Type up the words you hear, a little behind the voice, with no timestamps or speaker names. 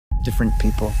Different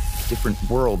people, different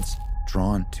worlds,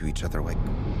 drawn to each other like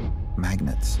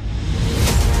magnets.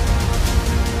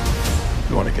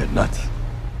 You want to get nuts?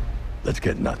 Let's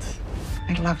get nuts.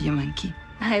 I love you, Monkey.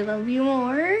 I love you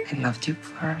more. I loved you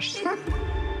first.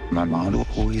 My mom will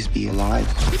always be alive.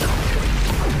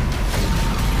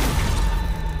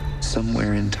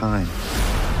 Somewhere in time.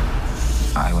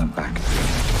 I went back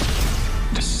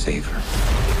to save her.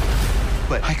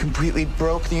 But I completely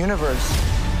broke the universe.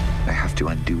 I have to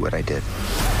undo what I did.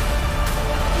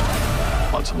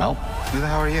 Want some help? Who the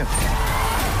hell are you?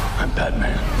 I'm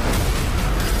Batman.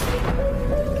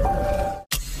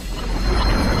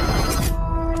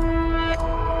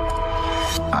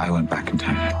 I went back in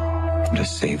time to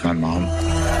save my mom.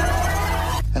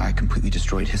 And I completely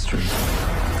destroyed history.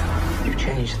 You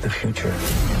changed the future.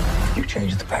 You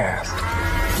changed the past.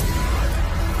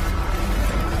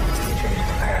 You changed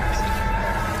the past.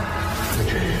 You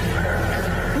changed the past.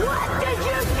 What did you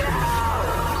do?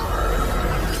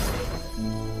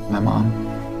 My mom.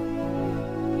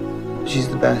 She's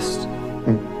the best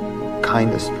and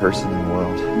kindest person in the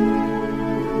world.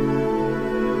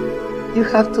 You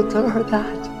have to tell her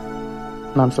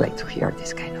that. Moms like to hear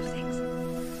this kind of things.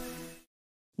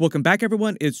 Welcome back,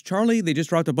 everyone. It's Charlie. They just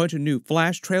dropped a bunch of new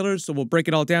Flash trailers, so we'll break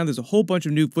it all down. There's a whole bunch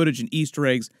of new footage and Easter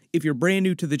eggs. If you're brand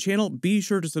new to the channel, be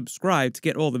sure to subscribe to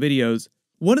get all the videos.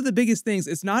 One of the biggest things,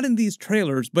 it's not in these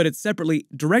trailers, but it's separately,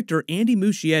 director Andy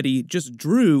Muschietti just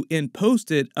drew and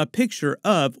posted a picture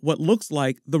of what looks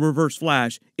like the Reverse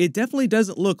Flash. It definitely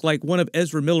doesn't look like one of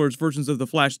Ezra Miller's versions of the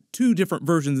Flash, two different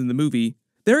versions in the movie.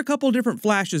 There are a couple different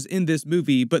Flashes in this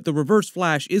movie, but the Reverse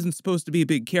Flash isn't supposed to be a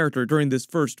big character during this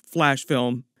first Flash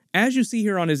film. As you see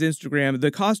here on his Instagram,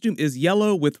 the costume is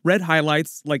yellow with red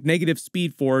highlights like negative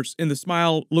speed force, and the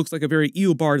smile looks like a very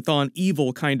Eobard-thon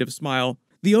evil kind of smile.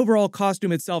 The overall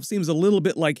costume itself seems a little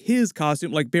bit like his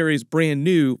costume, like Barry's brand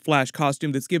new Flash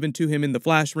costume that's given to him in the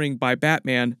Flash ring by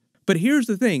Batman. But here's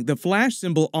the thing, the Flash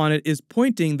symbol on it is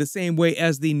pointing the same way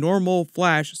as the normal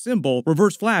Flash symbol.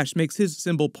 Reverse Flash makes his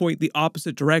symbol point the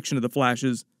opposite direction of the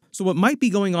Flash's. So what might be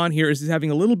going on here is he's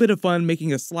having a little bit of fun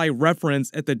making a sly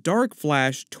reference at the Dark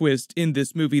Flash twist in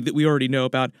this movie that we already know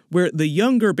about, where the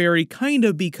younger Barry kind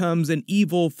of becomes an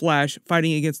evil Flash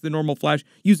fighting against the normal Flash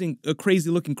using a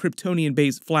crazy-looking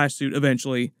Kryptonian-based Flash suit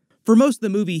eventually. For most of the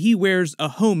movie, he wears a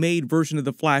homemade version of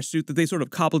the Flash suit that they sort of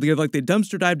cobbled together, like they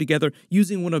dumpster dive together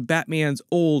using one of Batman's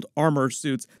old armor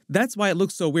suits. That's why it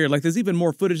looks so weird. Like there's even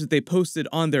more footage that they posted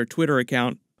on their Twitter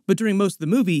account. But during most of the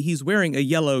movie, he's wearing a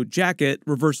yellow jacket.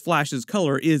 Reverse Flash's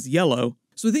color is yellow.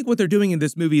 So I think what they're doing in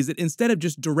this movie is that instead of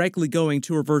just directly going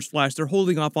to Reverse Flash, they're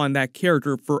holding off on that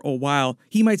character for a while.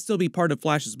 He might still be part of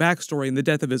Flash's backstory and the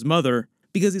death of his mother,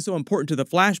 because he's so important to the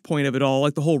Flashpoint of it all,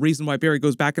 like the whole reason why Barry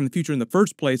goes back in the future in the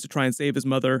first place to try and save his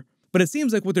mother. But it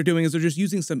seems like what they're doing is they're just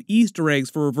using some Easter eggs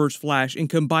for Reverse Flash and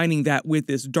combining that with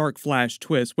this Dark Flash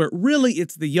twist, where really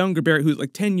it's the younger Barry who's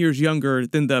like 10 years younger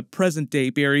than the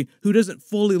present-day Barry, who doesn't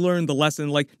fully learn the lesson,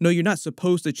 like, no, you're not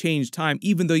supposed to change time,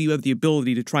 even though you have the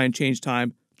ability to try and change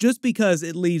time, just because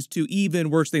it leads to even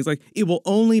worse things, like, it will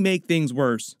only make things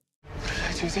worse. What did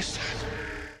I do this time?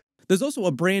 There's also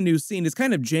a brand new scene. It's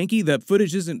kind of janky. The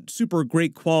footage isn't super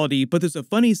great quality, but there's a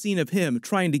funny scene of him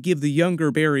trying to give the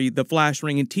younger Barry the Flash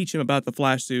ring and teach him about the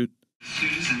Flash suit.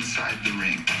 Suit is inside the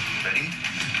ring. Ready?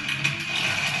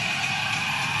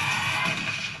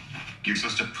 You're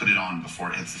supposed to put it on before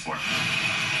it hits the floor.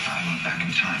 I went back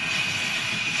in time.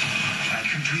 I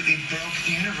completely broke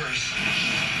the universe.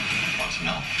 Want some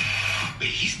help? Wait,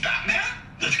 he's Batman?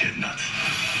 Let's get nuts.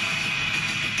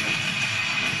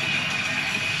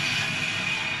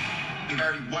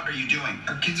 Barry, what are you doing?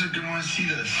 Our kids are going to want to see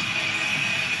this.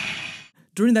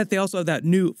 During that, they also have that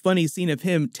new funny scene of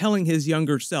him telling his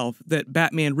younger self that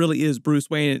Batman really is Bruce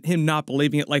Wayne and him not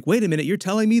believing it. Like, wait a minute, you're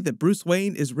telling me that Bruce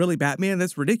Wayne is really Batman?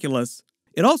 That's ridiculous.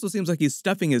 It also seems like he's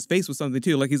stuffing his face with something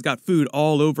too, like he's got food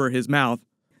all over his mouth.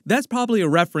 That's probably a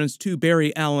reference to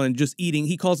Barry Allen just eating.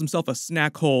 He calls himself a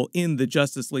snack hole in the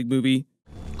Justice League movie.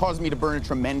 Caused me to burn a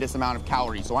tremendous amount of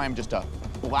calories, so I am just a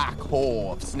black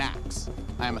hole of snacks.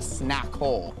 I am a snack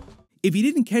hole. If you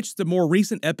didn't catch the more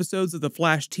recent episodes of the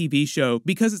Flash TV show,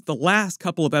 because it's the last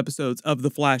couple of episodes of the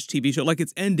Flash TV show, like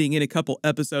it's ending in a couple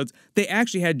episodes, they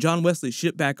actually had John Wesley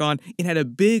Shipp back on and had a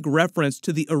big reference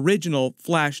to the original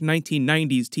Flash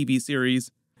 1990s TV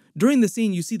series. During the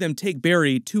scene, you see them take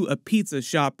Barry to a pizza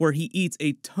shop where he eats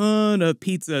a ton of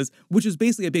pizzas, which is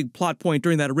basically a big plot point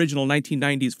during that original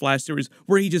 1990s Flash series,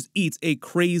 where he just eats a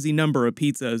crazy number of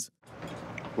pizzas.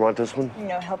 You want this one?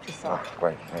 No, help yourself. Oh,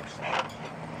 great, thanks.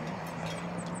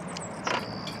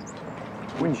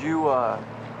 Would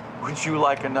you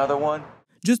like another one?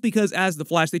 just because as the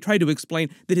Flash, they try to explain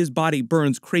that his body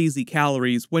burns crazy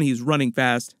calories when he's running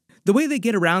fast. The way they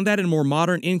get around that in more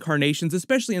modern incarnations,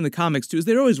 especially in the comics too, is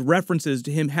there are always references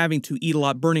to him having to eat a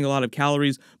lot, burning a lot of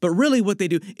calories, but really what they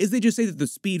do is they just say that the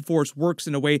Speed Force works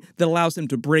in a way that allows him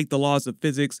to break the laws of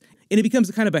physics, and it becomes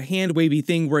kind of a hand-wavy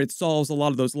thing where it solves a lot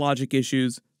of those logic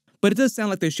issues. But it does sound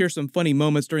like they share some funny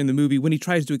moments during the movie when he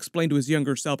tries to explain to his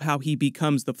younger self how he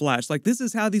becomes the Flash. Like, this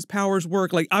is how these powers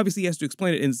work. Like, obviously he has to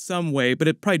explain it in some way, but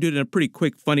it probably do it in a pretty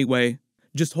quick, funny way.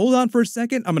 Just hold on for a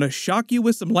second, I'm going to shock you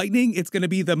with some lightning. It's going to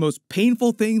be the most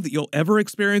painful thing that you'll ever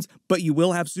experience, but you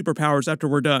will have superpowers after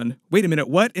we're done. Wait a minute,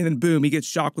 what? And then boom, he gets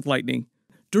shocked with lightning.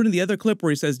 During the other clip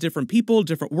where he says different people,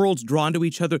 different worlds drawn to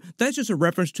each other, that's just a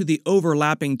reference to the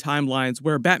overlapping timelines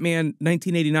where Batman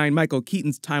 1989 Michael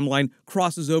Keaton's timeline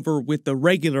crosses over with the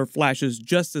regular Flash's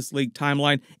Justice League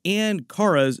timeline, and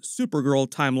Kara's Supergirl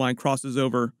timeline crosses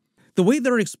over. The way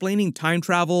they're explaining time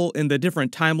travel and the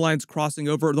different timelines crossing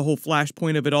over, the whole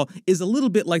flashpoint of it all, is a little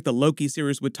bit like the Loki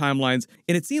series with timelines,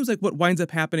 and it seems like what winds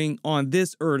up happening on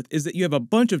this Earth is that you have a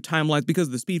bunch of timelines because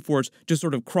the Speed Force just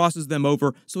sort of crosses them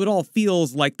over, so it all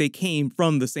feels like they came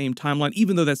from the same timeline,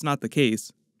 even though that's not the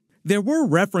case. There were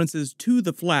references to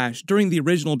the Flash during the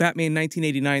original Batman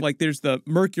 1989, like there's the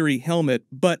Mercury helmet,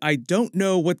 but I don't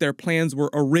know what their plans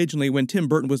were originally when Tim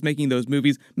Burton was making those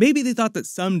movies. Maybe they thought that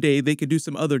someday they could do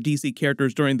some other DC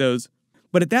characters during those.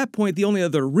 But at that point, the only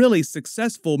other really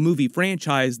successful movie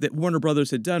franchise that Warner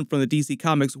Brothers had done from the DC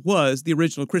Comics was the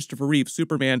original Christopher Reeve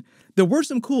Superman. There were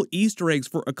some cool Easter eggs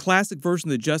for a classic version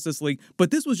of the Justice League,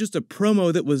 but this was just a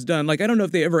promo that was done. Like, I don't know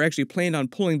if they ever actually planned on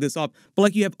pulling this off, but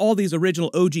like you have all these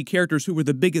original OG characters who were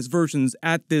the biggest versions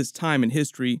at this time in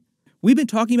history. We've been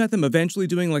talking about them eventually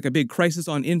doing like a big Crisis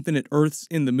on Infinite Earths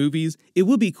in the movies. It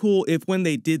would be cool if when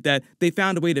they did that, they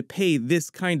found a way to pay this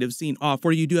kind of scene off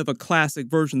where you do have a classic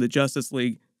version of the Justice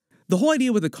League. The whole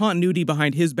idea with the continuity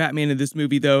behind his Batman in this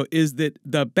movie, though, is that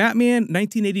the Batman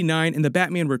 1989 and the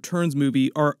Batman Returns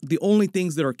movie are the only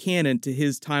things that are canon to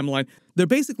his timeline. They're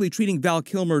basically treating Val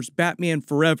Kilmer's Batman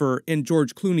Forever and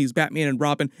George Clooney's Batman and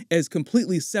Robin as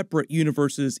completely separate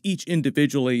universes, each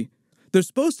individually. There's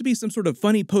supposed to be some sort of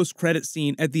funny post-credit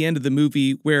scene at the end of the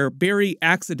movie where Barry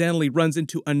accidentally runs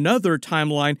into another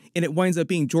timeline and it winds up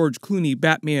being George Clooney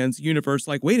Batman's universe.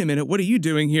 Like, wait a minute, what are you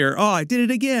doing here? Oh, I did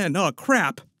it again. Oh,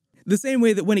 crap. The same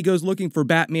way that when he goes looking for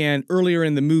Batman earlier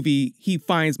in the movie, he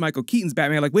finds Michael Keaton's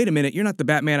Batman. Like, wait a minute, you're not the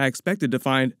Batman I expected to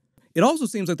find. It also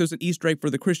seems like there's an Easter egg for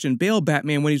the Christian Bale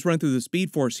Batman when he's running through the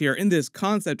Speed Force here. In this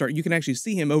concept art, you can actually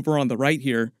see him over on the right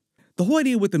here. The whole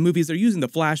idea with the movies, they're using the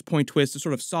Flashpoint twist to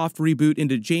sort of soft reboot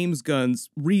into James Gunn's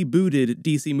rebooted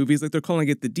DC movies, like they're calling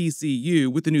it the DCEU,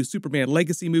 with the new Superman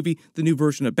Legacy movie, the new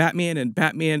version of Batman, and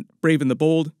Batman Brave and the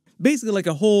Bold. Basically like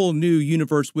a whole new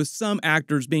universe with some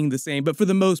actors being the same, but for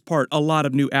the most part, a lot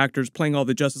of new actors playing all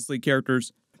the Justice League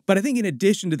characters. But I think in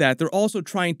addition to that, they're also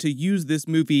trying to use this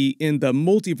movie in the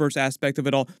multiverse aspect of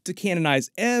it all to canonize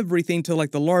everything to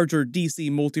like the larger DC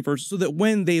multiverse so that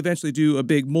when they eventually do a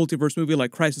big multiverse movie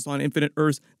like Crisis on Infinite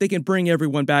Earths, they can bring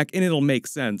everyone back and it'll make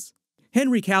sense.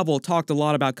 Henry Cavill talked a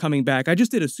lot about coming back. I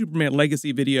just did a Superman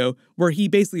Legacy video where he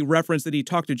basically referenced that he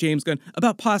talked to James Gunn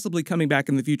about possibly coming back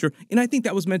in the future, and I think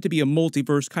that was meant to be a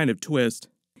multiverse kind of twist.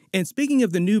 And speaking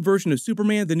of the new version of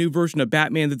Superman, the new version of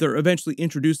Batman that they're eventually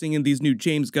introducing in these new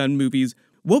James Gunn movies,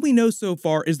 what we know so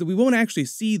far is that we won't actually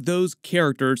see those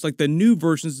characters, like the new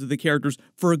versions of the characters,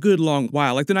 for a good long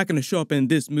while. Like, they're not going to show up in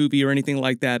this movie or anything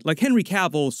like that. Like, Henry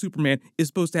Cavill, Superman, is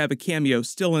supposed to have a cameo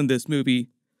still in this movie.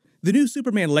 The new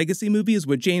Superman Legacy movie is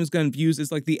what James Gunn views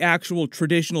as like the actual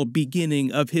traditional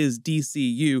beginning of his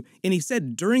DCU, and he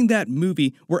said during that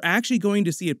movie, we're actually going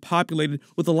to see it populated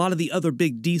with a lot of the other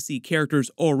big DC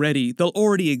characters already. They'll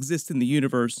already exist in the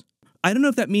universe. I don't know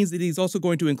if that means that he's also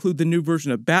going to include the new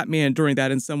version of Batman during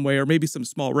that in some way, or maybe some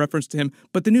small reference to him,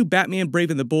 but the new Batman Brave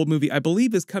and the Bold movie, I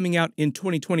believe, is coming out in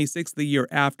 2026, the year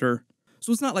after.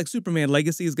 So it's not like Superman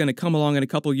Legacy is going to come along in a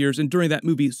couple years, and during that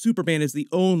movie, Superman is the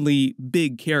only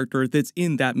big character that's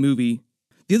in that movie.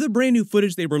 The other brand new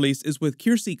footage they released is with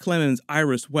Kiersey Clemons'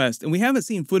 Iris West, and we haven't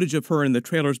seen footage of her in the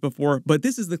trailers before, but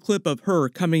this is the clip of her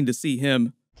coming to see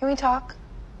him. Can we talk?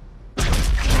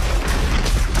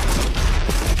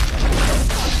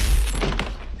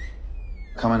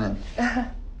 Come on in.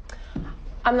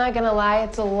 I'm not gonna lie,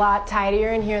 it's a lot tidier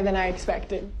in here than I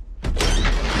expected.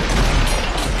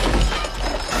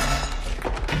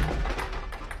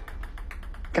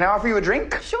 Can I offer you a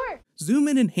drink? Sure. Zoom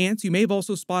in and enhance, you may have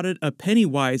also spotted a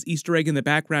Pennywise Easter egg in the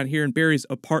background here in Barry's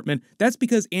apartment. That's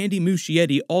because Andy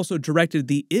Muschietti also directed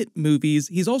the It movies.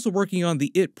 He's also working on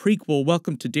the It prequel,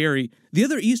 Welcome to Derry. The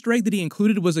other Easter egg that he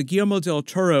included was a Guillermo del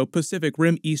Toro Pacific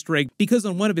Rim Easter egg, because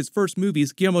on one of his first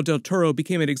movies, Guillermo del Toro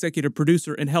became an executive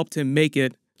producer and helped him make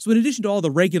it. So in addition to all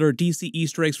the regular DC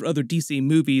Easter eggs for other DC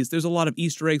movies, there's a lot of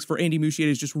Easter eggs for Andy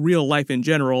Muschietti's just real life in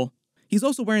general. He's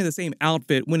also wearing the same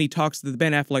outfit when he talks to the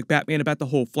Ben Affleck Batman about the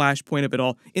whole Flashpoint of it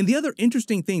all. And the other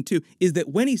interesting thing, too, is that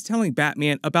when he's telling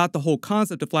Batman about the whole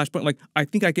concept of Flashpoint, like, I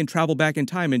think I can travel back in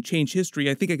time and change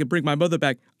history. I think I can bring my mother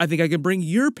back. I think I can bring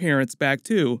your parents back,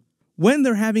 too. When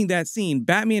they're having that scene,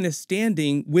 Batman is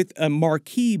standing with a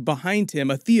marquee behind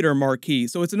him, a theater marquee.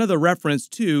 So it's another reference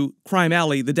to Crime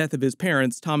Alley, the death of his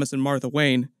parents, Thomas and Martha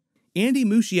Wayne. Andy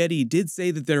Muschietti did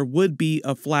say that there would be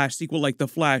a Flash sequel like The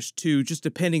Flash 2, just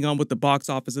depending on what the box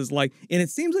office is like, and it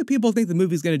seems like people think the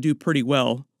movie's going to do pretty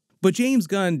well. But James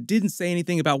Gunn didn't say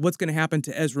anything about what's going to happen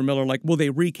to Ezra Miller, like will they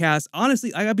recast?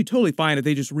 Honestly, I'd be totally fine if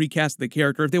they just recast the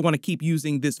character, if they want to keep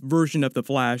using this version of The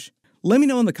Flash. Let me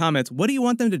know in the comments, what do you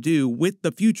want them to do with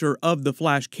the future of the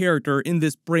Flash character in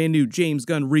this brand new James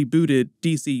Gunn rebooted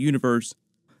DC universe?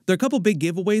 There are a couple big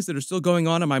giveaways that are still going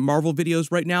on in my Marvel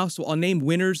videos right now, so I'll name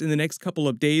winners in the next couple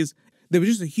of days. There was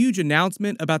just a huge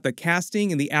announcement about the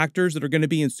casting and the actors that are going to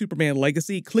be in Superman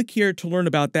Legacy. Click here to learn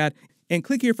about that, and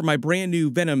click here for my brand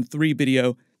new Venom 3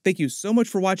 video. Thank you so much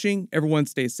for watching. Everyone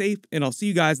stay safe, and I'll see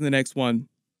you guys in the next one.